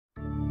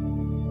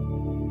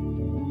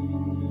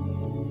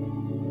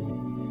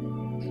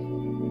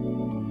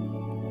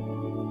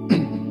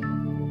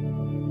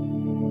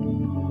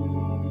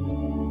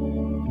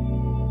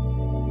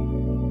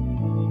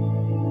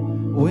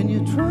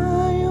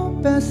try your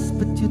best,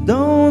 but you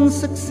don't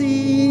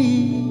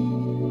succeed.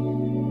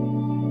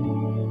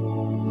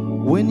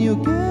 When you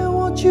get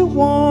what you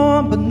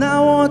want, but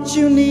not what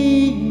you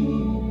need.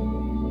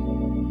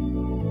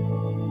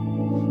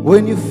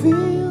 When you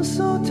feel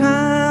so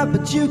tired,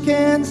 but you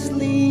can't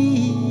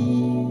sleep.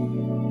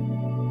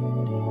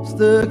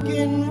 Stuck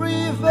in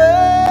reverse.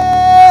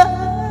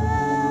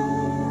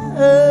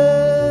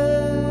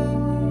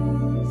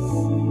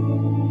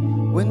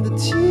 When the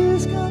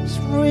tears come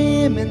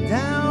streaming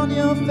down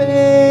your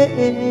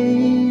face.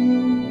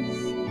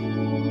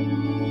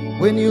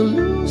 When you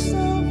lose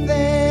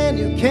something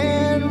you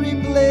can't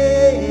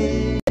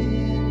replace.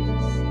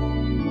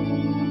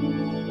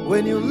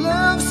 When you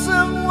love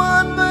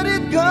someone but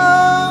it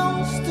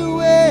goes to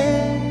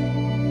waste.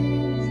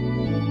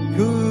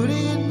 Could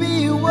it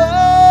be worse?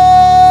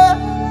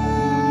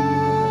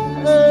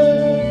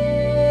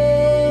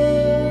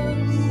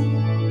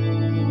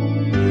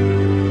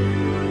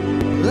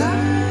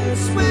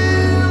 Lights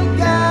will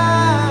guide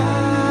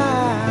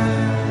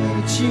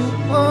you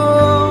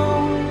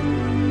home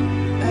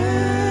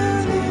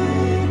and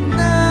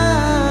ignite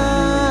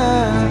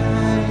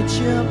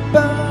your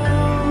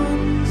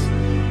bones,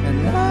 and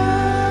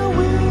I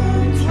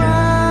will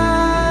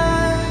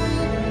try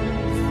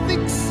to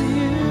fix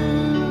you.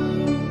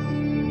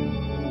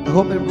 I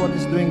hope everyone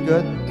is doing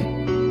good.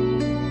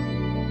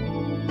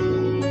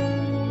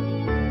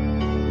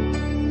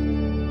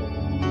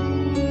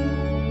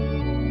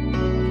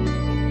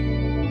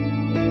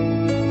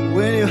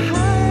 When you're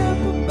high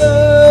up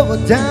above or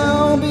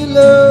down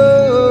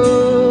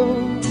below,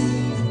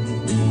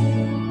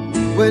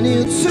 when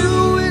you're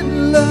too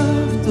in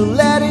love to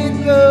let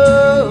it go.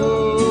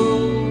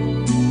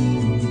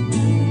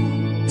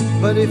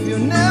 But if you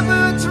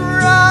never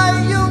try,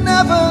 you'll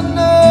never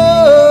know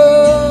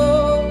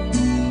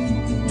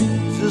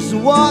just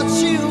what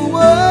you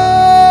were.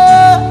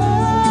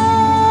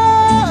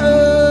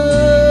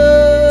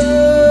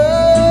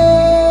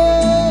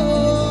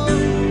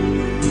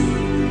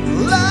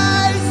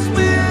 Lights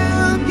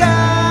will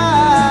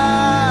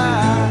guide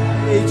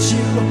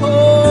you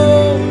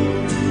home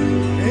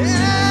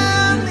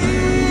and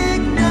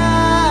ignite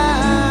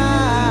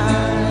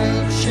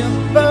your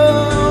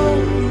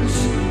bones,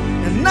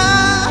 and I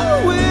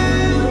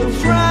will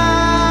try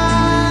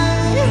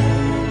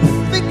to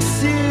fix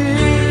you.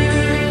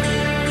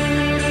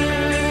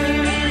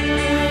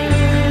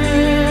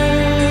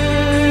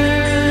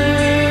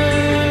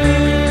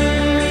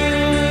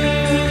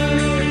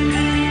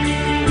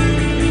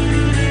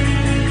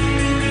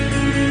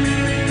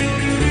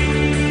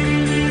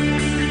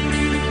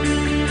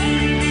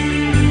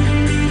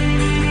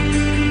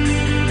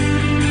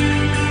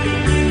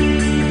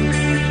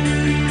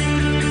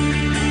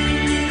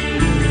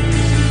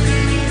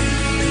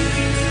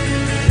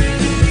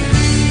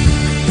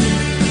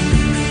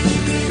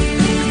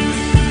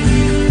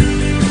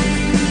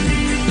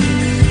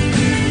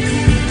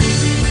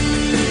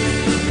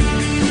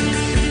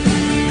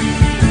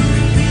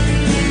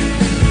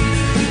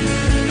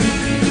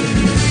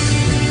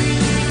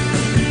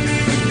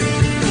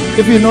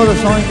 If you know the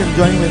song, you can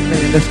join with me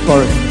in this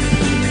chorus.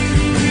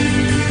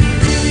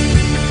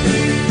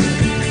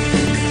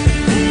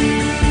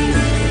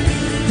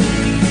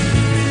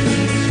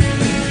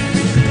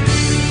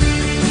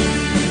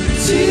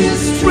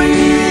 Tears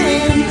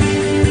stream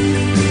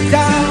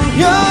down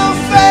your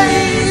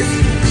face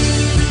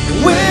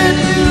when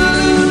you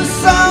lose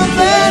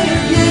something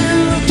you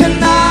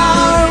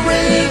cannot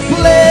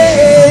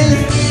replace.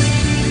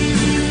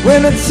 When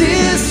the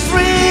tears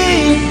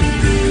stream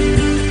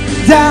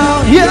down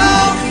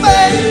your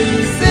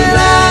face, and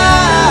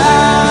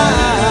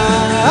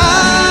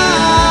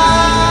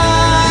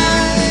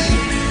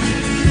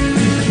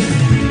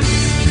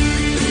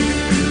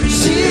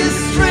she's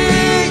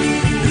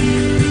streaming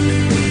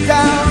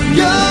down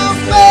your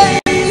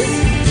face.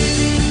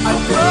 I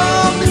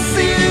promise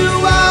you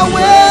I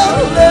will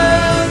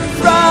learn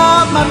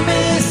from my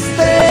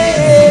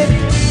mistake.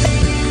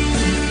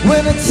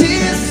 When the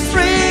tears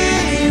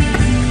stream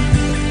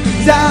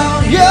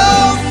down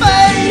your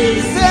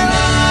face, and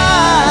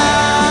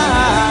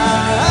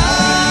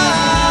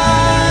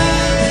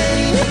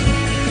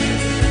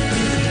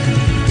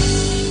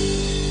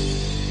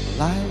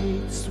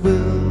lights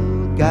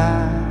will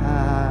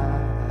guide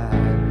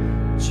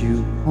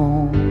you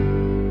home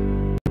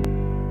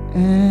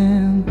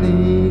and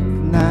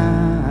ignite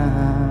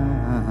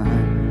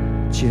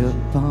your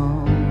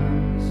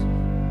bones,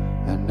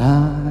 and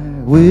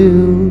I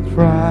will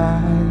try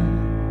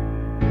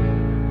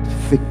to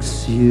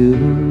fix you.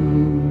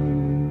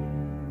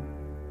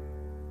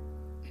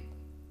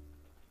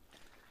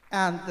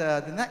 And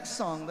the next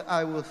song that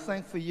I will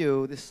sing for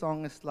you, this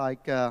song is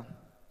like,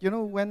 you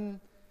know,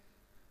 when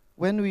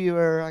we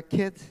were a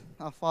kid,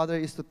 our father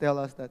used to tell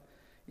us that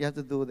you have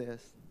to do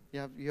this,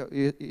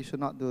 you should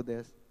not do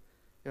this.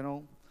 You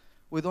know,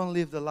 we don't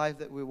live the life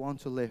that we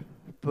want to live.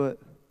 But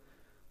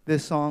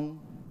this song,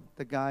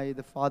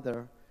 the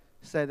father,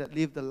 said that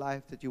live the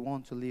life that you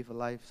want to live, a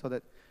life so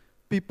that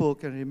people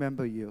can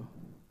remember you.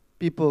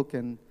 People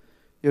can,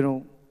 you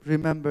know,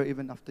 remember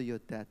even after you're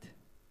dead.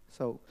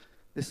 So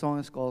this song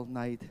is called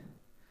Night.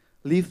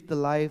 Live the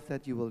life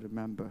that you will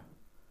remember.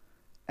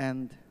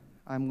 And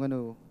I'm going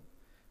to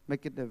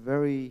make it a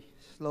very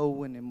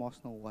slow and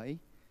emotional way.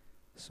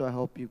 So I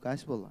hope you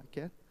guys will like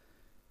it.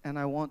 And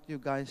I want you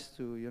guys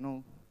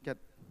to, get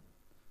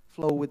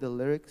flow with the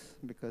lyrics,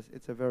 because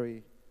it's a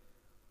very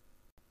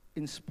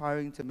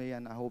inspiring to me,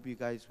 and I hope you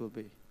guys will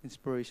be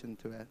inspiration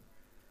to it.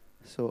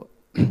 So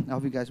I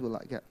hope you guys will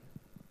like it.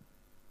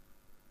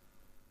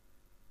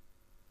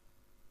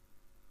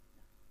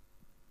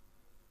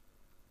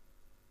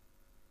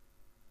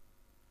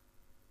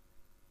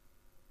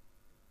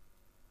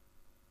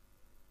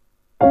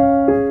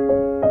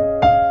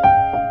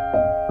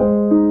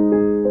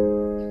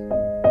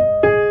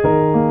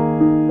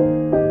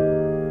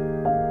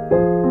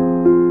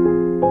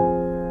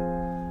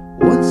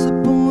 Once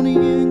upon a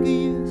younger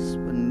years,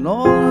 when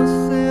all our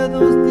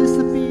shadows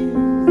disappeared,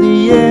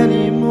 the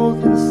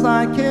animals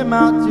inside came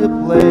out to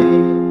play.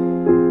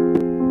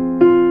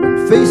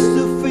 And face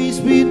to face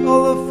with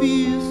all our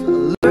fears,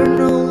 I learned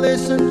a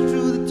lesson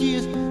through the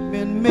tears,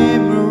 and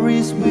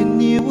memories we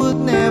knew would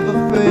never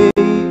fade.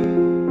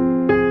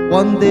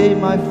 One day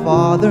my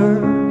father,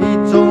 he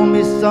told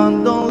me,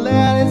 son, don't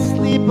let it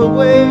slip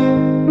away.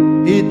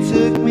 He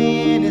took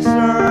me in his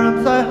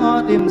arms, I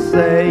heard him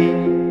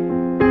say,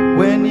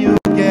 when you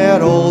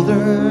get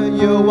older,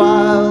 your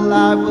wild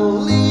life will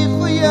live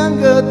for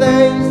younger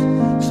days.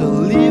 So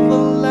live a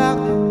life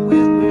that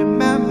we'll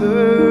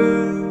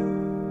remember.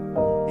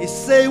 He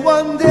say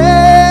one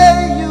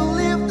day you'll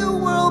leave the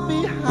world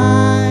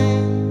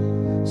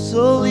behind.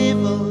 So live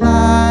a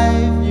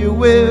life you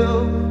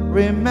will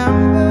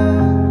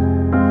remember.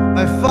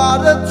 My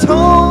father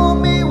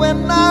told me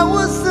when I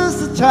was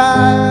just a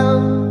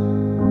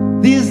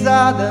child, these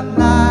are the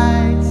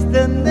nights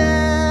that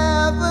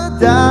never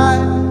die.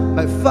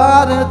 My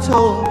father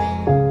told me.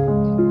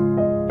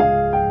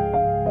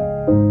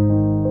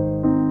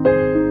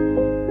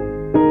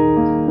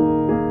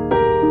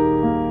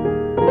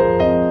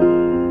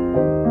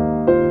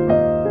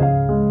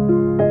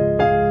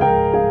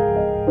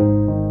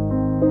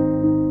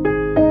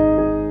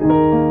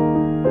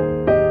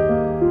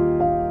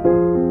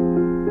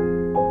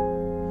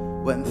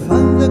 When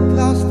thunder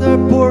clouds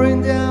start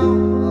pouring down,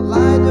 a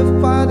light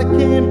of fire that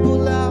can't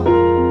pull out,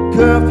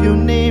 curve your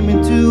name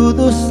into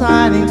those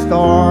shining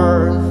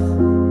stars.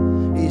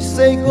 He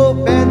say go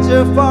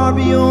venture far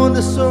beyond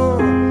the shore,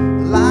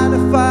 light a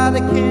fire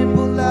that can't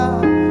pull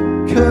out,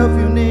 curve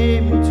your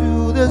name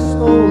into the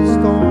soul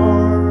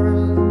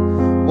stars.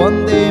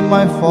 One day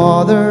my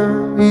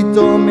father, he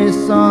told me,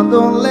 son,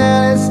 don't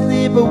let it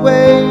slip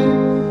away.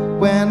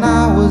 When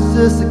I was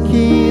just a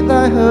kid,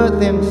 I heard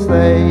them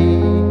say,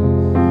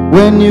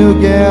 when you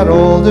get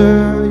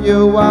older,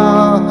 your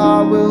wild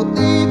heart will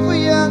live for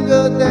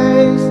younger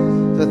days.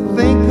 So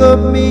think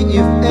of me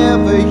if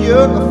ever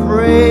you're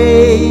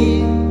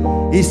afraid.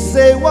 He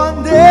say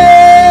one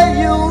day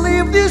you'll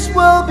leave this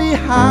world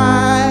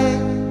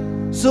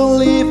behind. So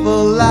live a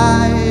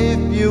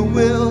life you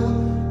will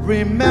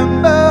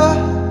remember.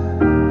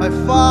 My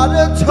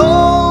father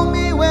told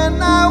me when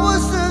I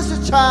was just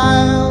a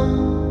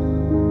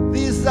child,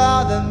 these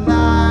are the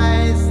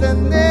nights that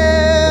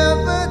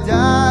never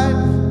die.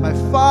 My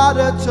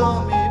father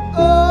told me,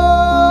 oh,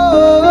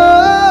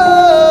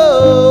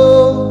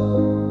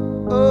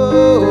 oh,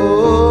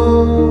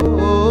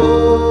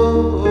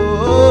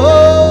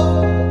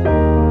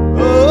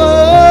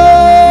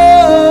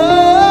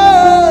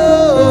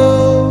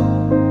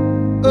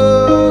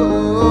 oh,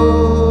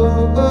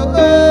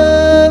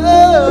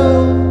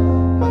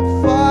 my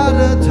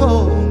father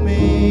told me.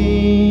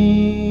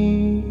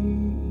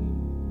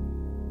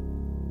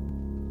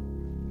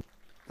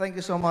 Thank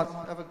you so much.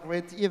 Have a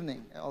great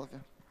evening, all of you.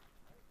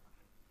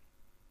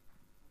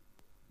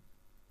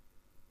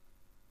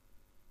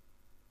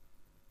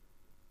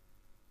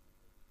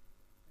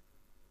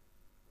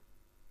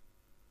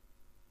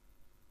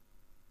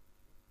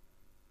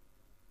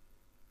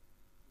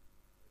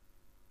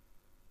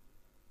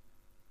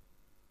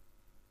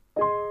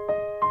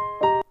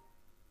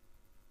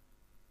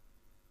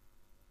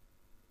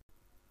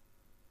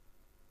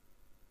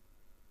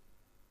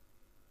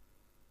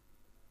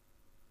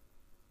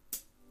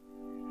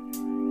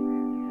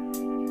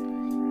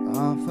 I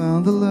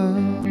found the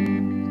love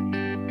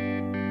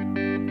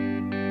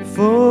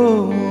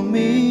for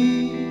me.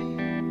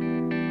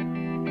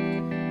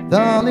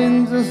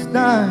 Darling, just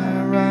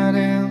dive right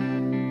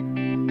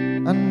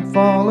in and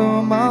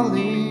follow my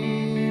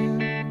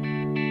lead.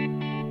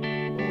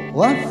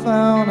 Oh, I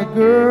found a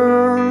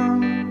girl,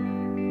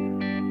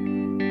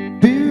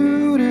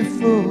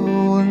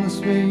 beautiful and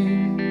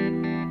sweet.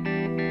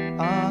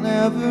 I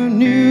never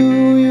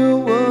knew you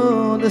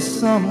were the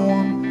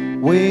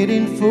someone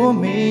waiting for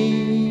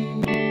me.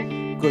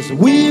 'Cause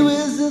we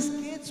was just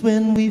kids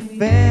when we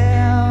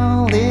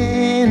fell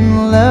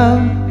in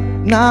love,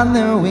 not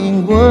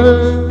knowing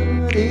what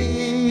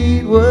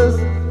it was.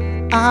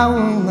 I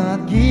will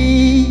not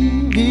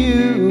give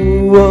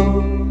you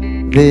up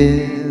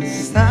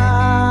this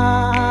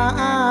time.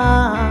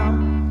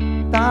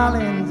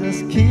 Darling,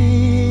 just keep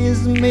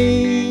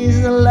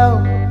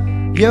love.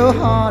 Your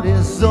heart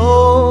is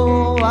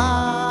all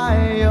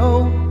I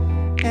owe,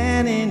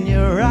 and in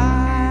your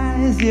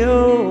eyes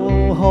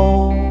you're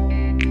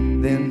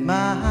holding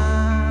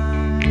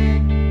mine,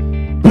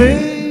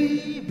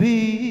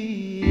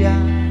 baby.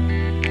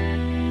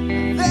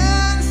 I'm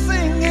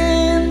dancing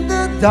in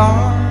the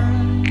dark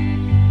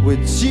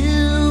with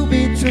you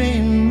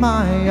between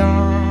my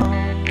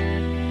arms,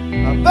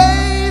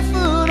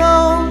 barefoot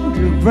on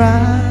the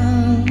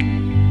ground,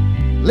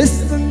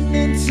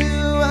 listening to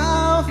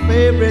our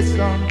favorite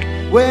song.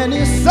 When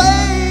you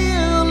say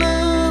you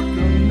look a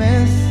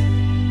mess,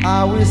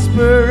 I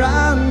whisper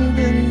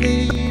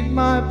underneath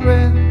my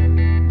breath,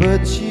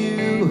 but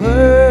you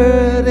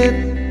heard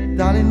it,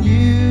 darling.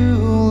 You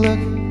look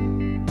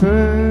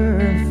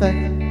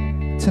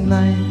perfect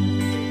tonight.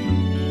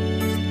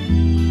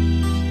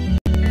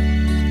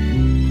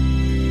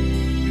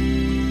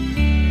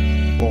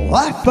 Oh,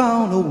 I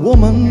found a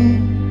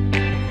woman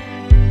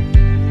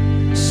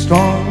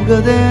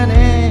stronger than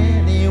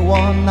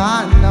anyone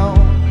I know.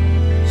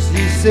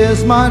 She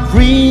says my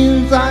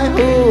dreams, I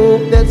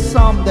hope that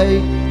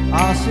someday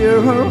I'll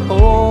share her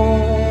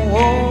home.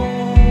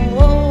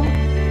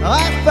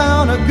 I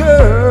found a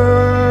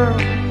girl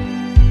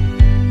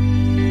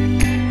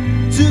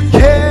to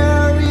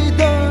carry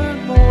dirt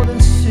more than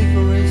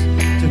cigarettes,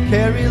 to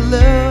carry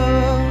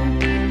love,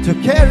 to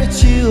carry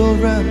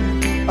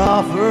children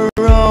of her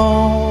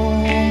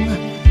own.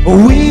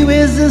 We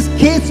were just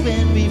kids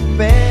when we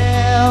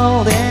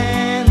fell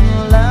in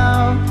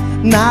love,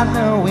 not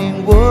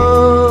knowing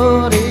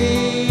what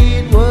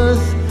it was.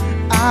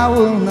 I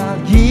will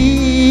not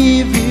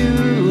give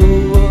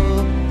you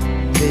up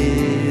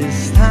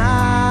this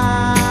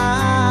time,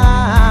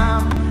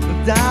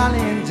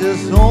 darling.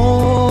 Just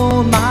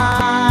hold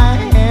my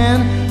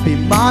hand, be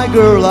my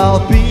girl, I'll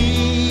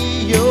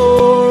be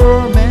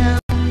your man.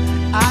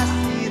 I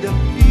see the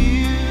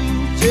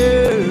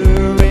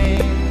future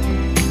in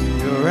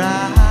your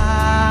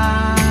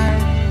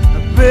eyes,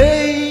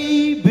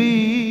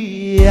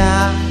 baby.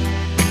 I'm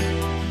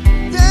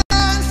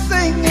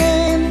dancing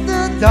in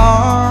the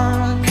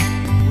dark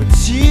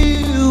with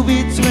you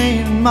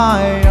between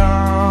my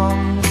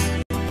arms,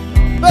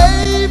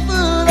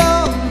 barefoot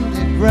on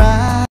the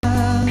grass,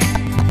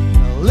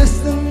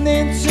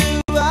 listening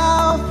to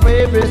our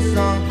favorite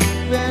song.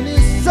 When he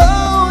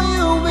saw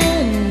you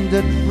in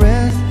the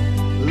dress,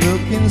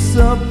 looking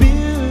so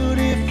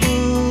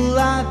beautiful,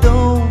 I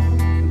don't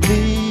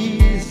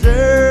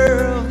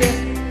deserve this,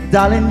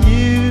 darling.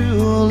 You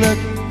look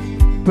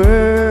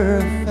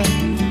perfect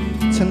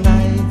tonight.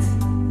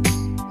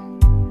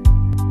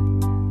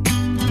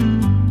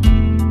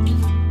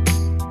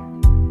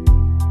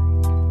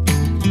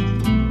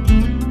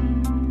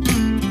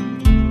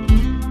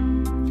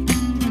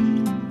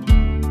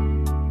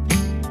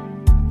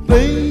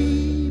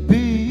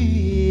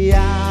 Baby,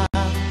 I'm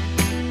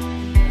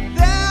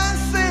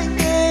dancing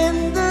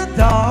in the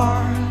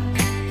dark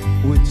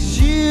with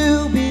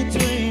you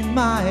between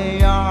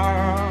my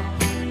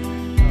arms,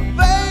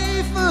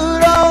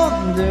 barefoot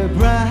on the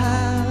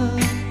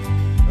ground,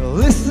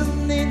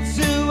 listening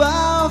to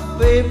our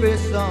favorite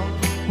song.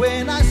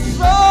 When I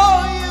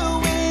saw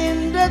you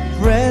in that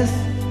dress,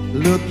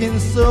 looking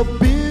so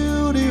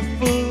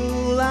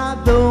beautiful, I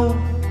don't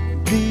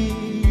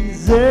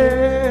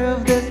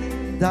deserve this,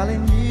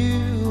 darling. You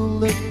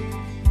look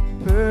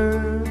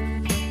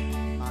perfect.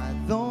 I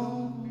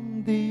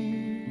don't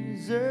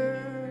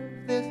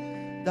deserve this,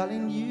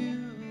 darling. You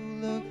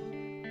look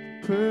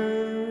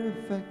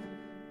perfect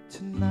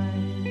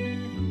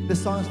tonight.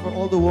 This song is for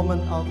all the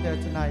women out there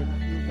tonight.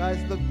 You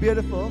guys look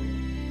beautiful,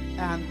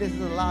 and this is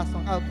the last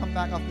song. I'll come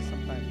back after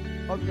some time.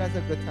 Hope you guys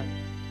have a good time.